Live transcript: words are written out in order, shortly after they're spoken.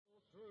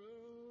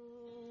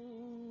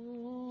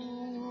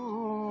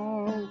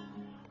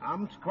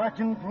I'm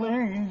scratching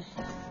fleas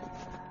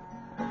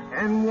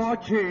and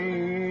watching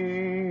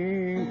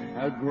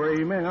a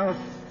gray mouse.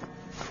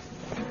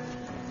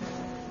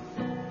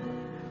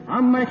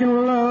 I'm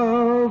making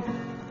love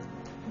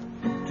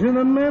to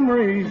the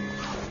memories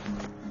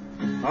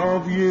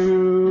of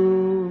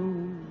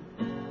you.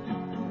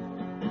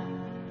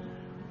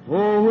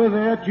 Oh,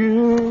 without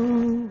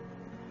you,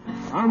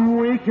 I'm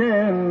weak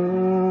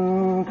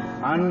and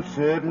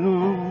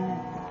uncertain.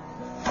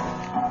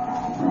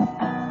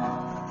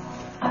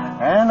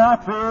 And I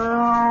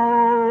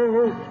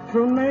feel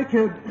so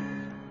naked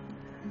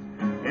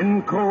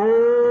and cold,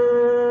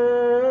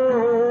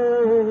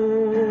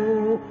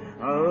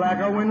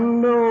 like a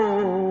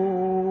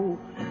window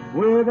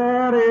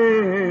without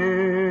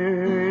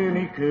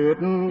any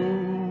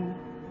curtain.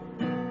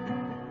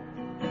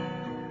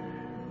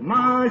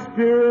 My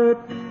spirit,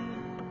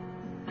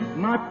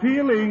 my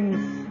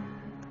feelings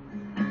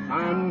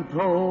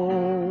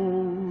untold.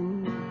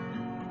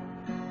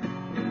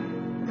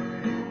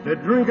 The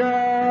drink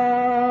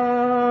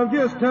I've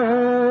just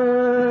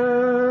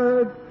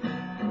had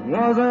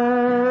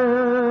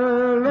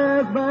wasn't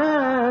as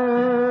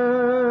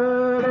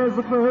bad as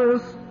the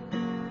first,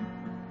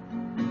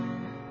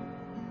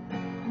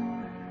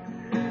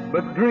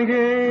 but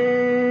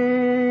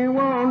drinking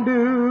won't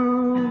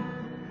do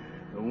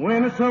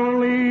when it's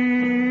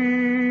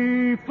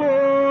only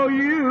for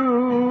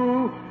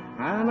you,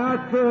 and I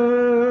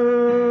thirst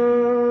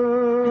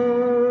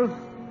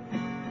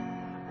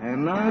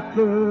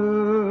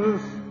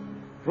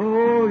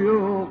for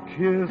your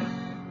kiss,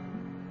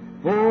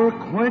 for it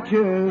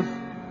quenches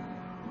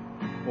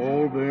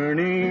all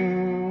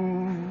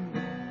burning,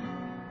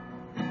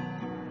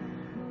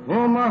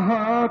 for my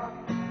heart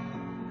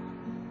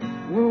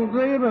will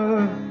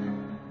never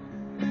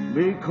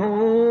be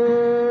cold,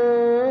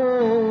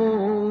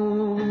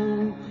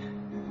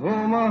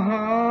 for my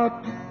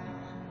heart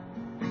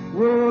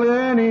will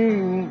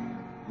yearning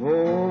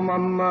for my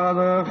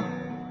mother.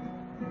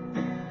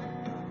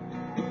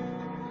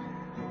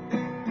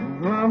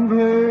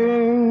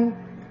 Grumbling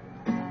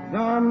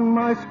that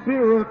my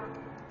spirit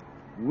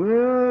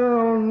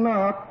will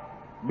not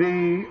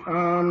be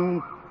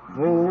unfold.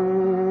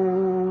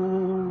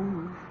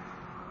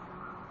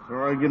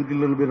 Sorry, I get a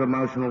little bit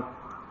emotional.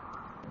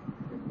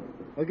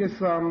 I guess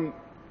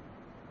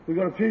we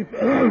got a few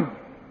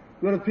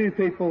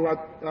people that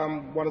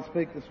want to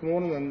speak this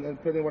morning, and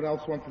if anyone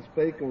else wants to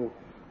speak or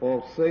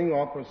sing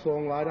or offer a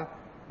song later,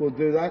 we'll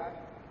do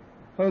that.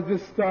 I'll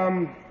just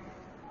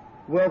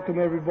welcome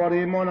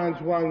everybody. My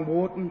name's Wayne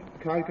Wharton,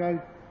 Coco.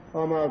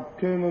 I'm a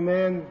Kooma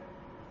man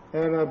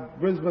and a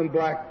Brisbane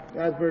Black.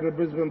 I've been a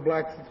Brisbane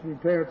Black since my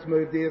parents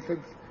moved here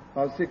since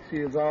I was 6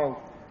 years old.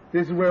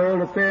 This is where all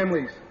the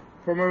families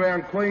from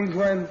around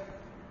Queensland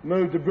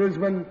moved to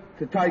Brisbane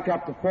to take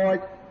up the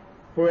fight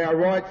for our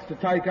rights, to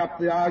take up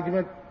the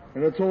argument,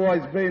 and it's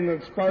always been the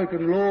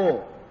spoken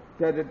law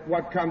that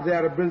what comes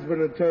out of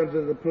Brisbane in terms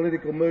of the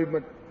political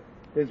movement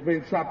has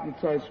been something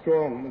so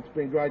strong. It's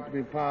been great to be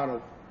a part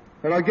of.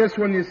 And I guess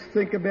when you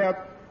think about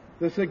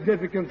the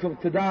significance of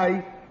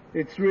today,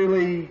 it's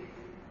really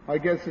no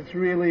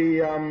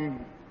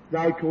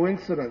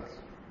coincidence.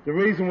 The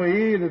reason we're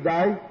here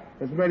today,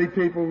 as many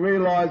people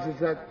realise, is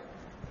that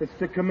it's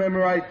to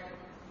commemorate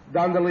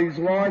Dundalli's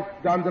life,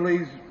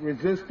 Dundalli's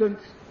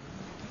resistance,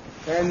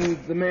 and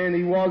the man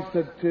he was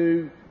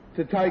to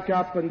take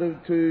up and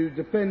to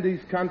defend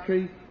his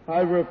country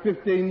over a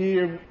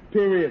 15-year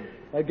period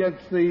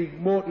against the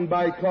Moreton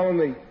Bay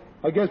Colony.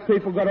 I guess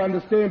people got to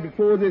understand,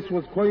 before this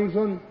was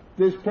Queensland,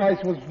 this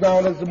place was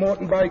known as the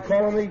Moreton Bay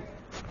Colony.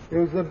 It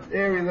was the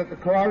area that the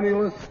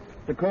colonialists,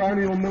 the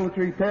colonial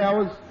military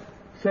powers,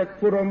 set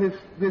foot on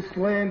this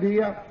land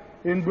here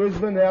in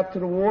Brisbane out to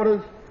the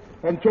waters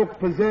and took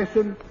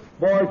possession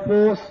by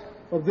force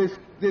of this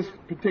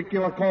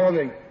particular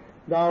colony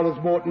known as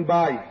Moreton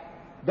Bay.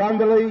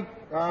 Dundalli,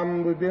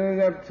 we've been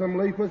at some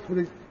leaflets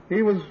with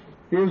he was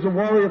a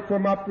warrior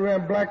from up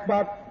around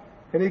Blackbutt,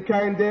 and he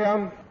came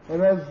down.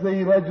 And as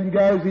the legend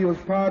goes, he was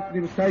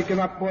taken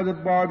up by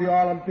the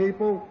island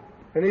people,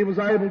 and he was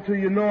able to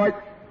unite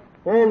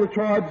all the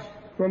tribes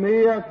from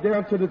here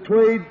down to the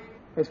Tweed,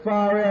 as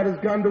far out as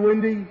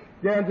Gundawindi,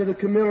 down to the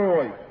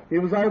Gamillaroy. He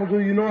was able to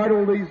unite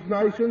all these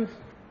nations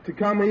to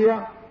come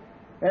here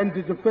and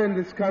to defend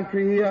this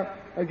country here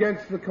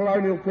against the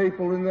colonial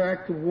people in the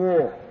act of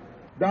war.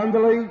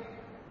 Dundalli,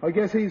 I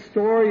guess his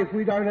story, if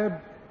we don't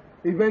have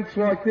events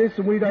like this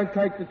and we don't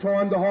take the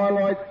time to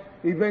highlight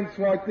events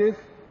like this,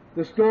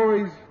 the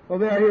stories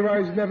of our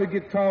heroes never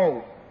get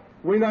told.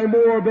 We know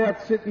more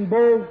about Sitting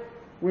Bull,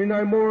 we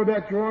know more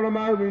about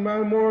Geronimo, we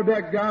know more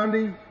about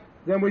Ghandi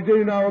than we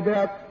do know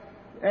about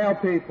our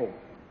people.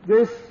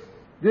 This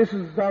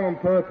is done on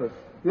purpose.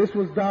 This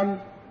was done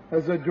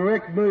as a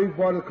direct move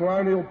by the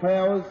colonial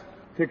powers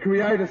to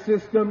create a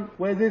system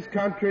where this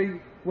country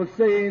was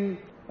seen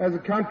as a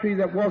country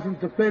that wasn't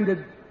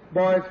defended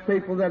by its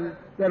people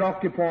that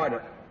occupied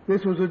it.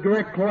 This was a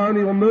direct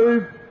colonial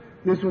move.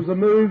 This was a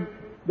move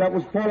that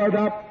was followed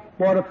up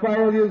by the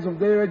failures of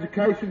their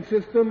education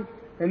system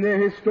and their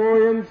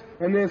historians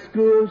and their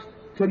schools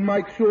to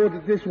make sure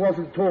that this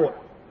wasn't taught.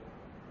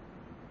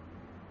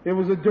 It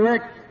was a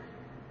direct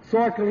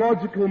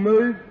psychological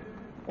move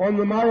on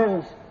the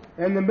males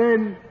and the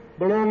men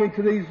belonging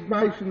to these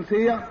nations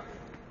here.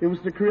 It was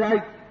to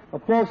create a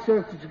false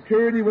sense of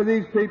security where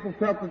these people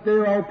felt that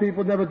their old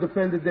people never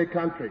defended their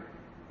country.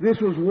 This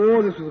was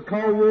war, this was a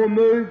Cold War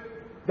move.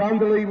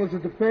 Dundalli was a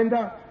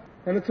defender,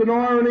 and it's an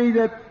irony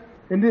that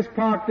in this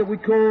park that we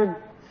call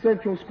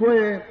Central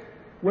Square,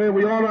 where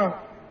we honour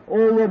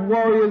all the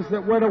warriors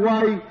that went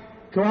away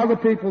to other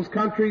people's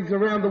countries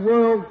around the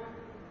world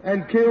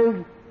and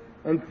killed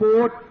and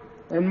fought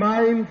and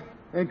maimed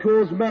and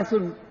caused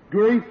massive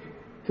grief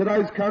to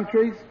those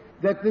countries,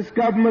 that this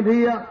government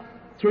here,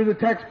 through the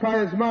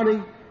taxpayers'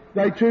 money,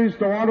 they choose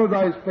to honour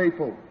those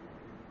people.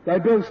 They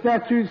build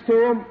statues to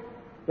them,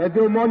 they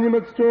build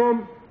monuments to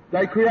them,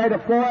 they create a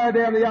fire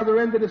down the other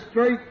end of the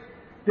street,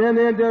 down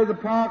the end of the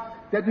park,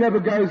 that never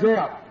goes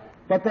out.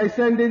 But they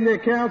send in their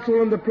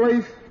council and the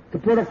police to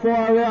put a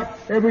fire out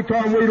every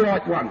time we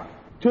light one.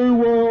 Two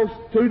worlds,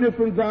 two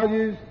different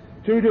values,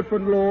 two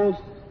different laws,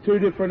 two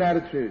different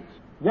attitudes.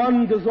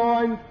 One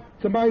designed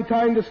to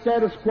maintain the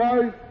status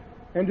quo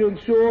and to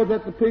ensure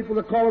that the people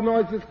that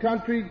colonise this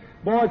country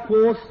by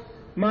force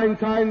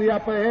maintain the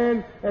upper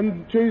hand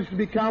and choose to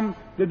become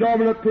the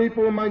dominant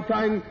people and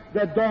maintain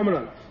that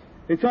dominance.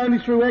 It's only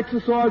through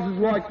exercises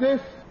like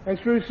this and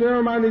through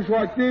ceremonies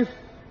like this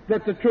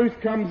that the truth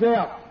comes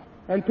out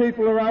and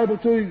people are able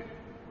to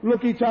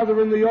look each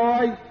other in the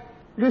eye,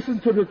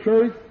 listen to the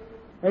truth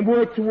and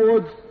work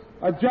towards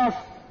a just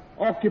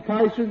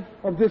occupation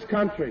of this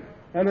country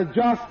and a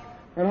just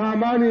and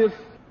harmonious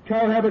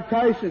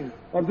cohabitation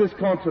of this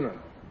continent.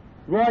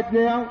 Right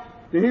now,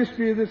 the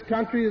history of this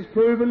country is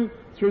proven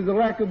through the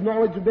lack of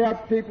knowledge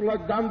about people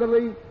like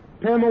Dundalli,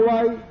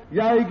 Pemaway,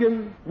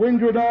 Yagan,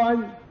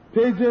 Windradine,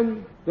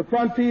 Pigeon, the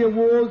frontier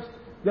wars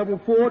that were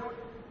fought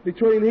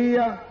between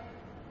here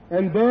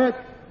and Burt.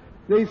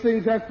 These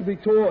things have to be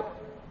taught.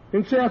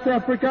 In South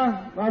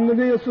Africa, under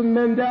Nelson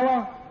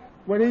Mandela,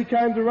 when he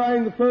came to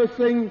reign, the first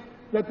thing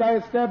that they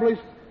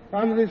established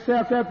under the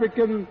South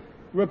African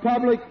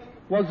Republic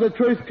was the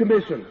Truth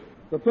Commission.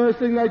 The first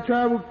thing they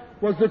travelled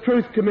was the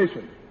Truth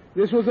Commission.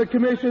 This was a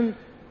commission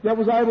that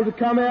was able to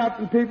come out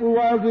and people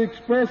were able to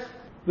express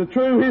the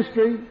true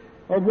history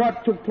of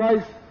what took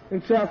place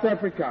in South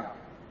Africa.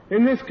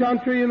 In this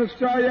country, in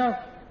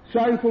Australia,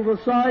 shameful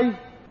to say,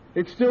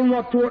 it's still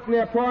not taught in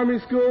our primary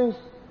schools,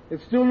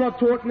 it's still not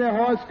taught in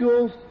our high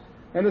schools,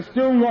 and it's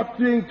still not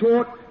being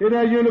taught in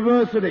our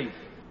universities,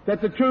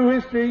 that the true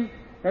history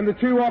and the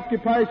true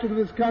occupation of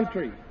this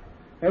country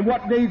and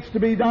what needs to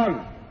be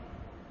done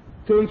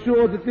to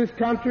ensure that this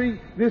country,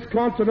 this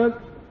continent,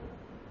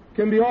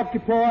 can be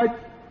occupied,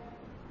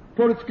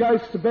 put its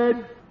ghosts to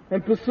bed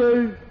and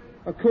pursue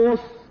a course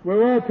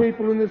where all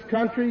people in this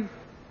country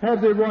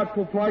have their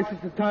rightful place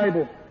at the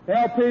table.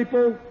 Our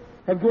people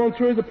have gone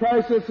through the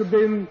process of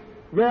being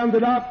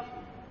rounded up,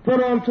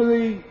 put onto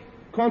the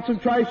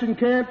concentration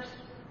camps,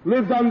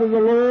 lived under the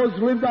laws,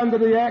 lived under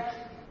the acts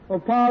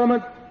of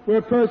Parliament where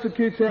it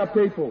persecutes our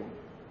people.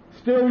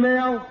 Still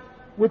now,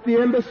 with the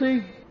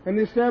embassy and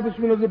the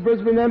establishment of the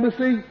Brisbane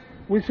Embassy,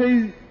 we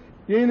see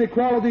the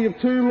inequality of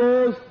two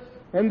laws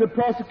and the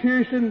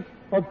prosecution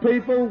of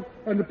people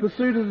and the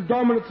pursuit of the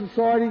dominant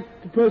society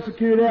to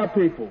persecute our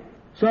people.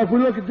 So if we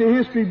look at the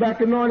history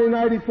back in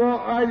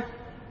 1845,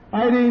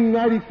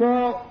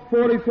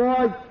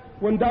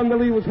 when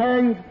Dundalli was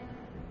hanged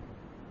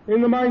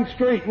in the main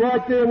street,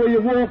 right there where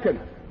you're walking,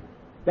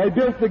 they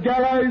built the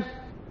gallows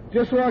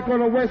just like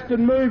on a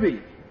Western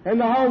movie, and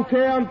the whole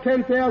town,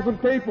 10,000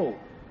 people,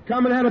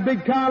 come and had a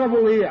big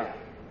carnival here,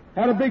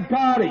 had a big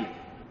party,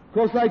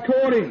 because they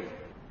caught him,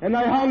 and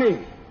they hung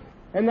him.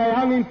 And they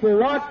hung him for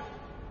what?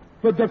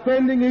 For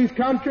defending his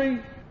country,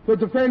 for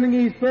defending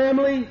his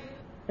family,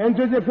 and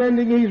for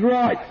defending his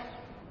rights.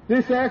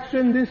 This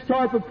action, this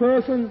type of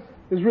person,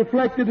 is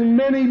reflected in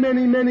many,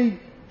 many, many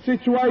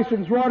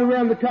situations right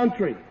around the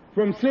country,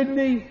 from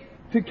Sydney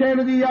to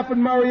Kennedy up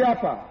and Murray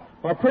Upper.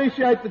 I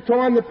appreciate the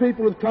time that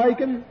people have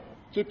taken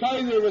to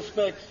pay their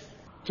respects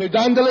to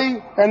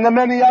Dundalli and the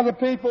many other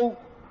people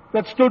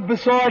that stood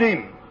beside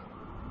him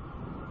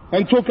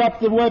and took up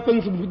the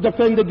weapons and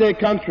defended their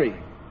country.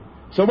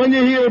 So when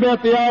you hear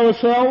about the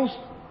RSLs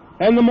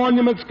and the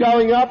monuments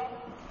going up,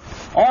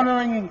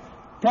 honouring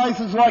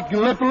places like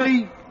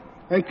Gallipoli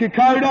and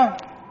Coco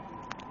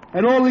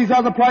and all these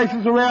other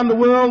places around the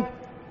world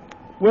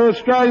where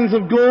Australians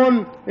have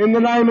gone in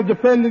the name of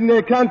defending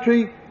their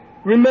country,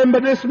 remember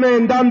this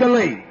man,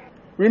 Dundalli.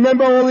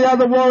 Remember all the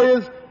other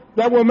warriors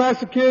that were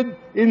massacred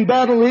in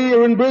battle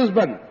here in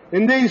Brisbane,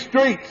 in these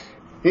streets.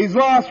 His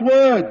last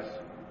words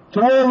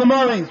to all the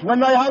Murrays, when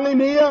they hung him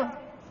here,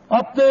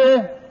 up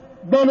there,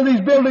 none of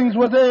these buildings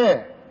were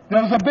there.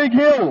 There was a big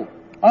hill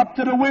up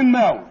to the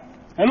windmill.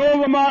 And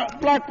all the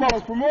black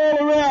fellas from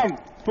all around,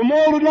 from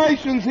all the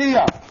nations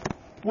here,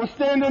 were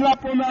standing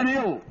up on that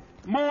hill,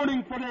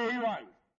 mourning for their hero.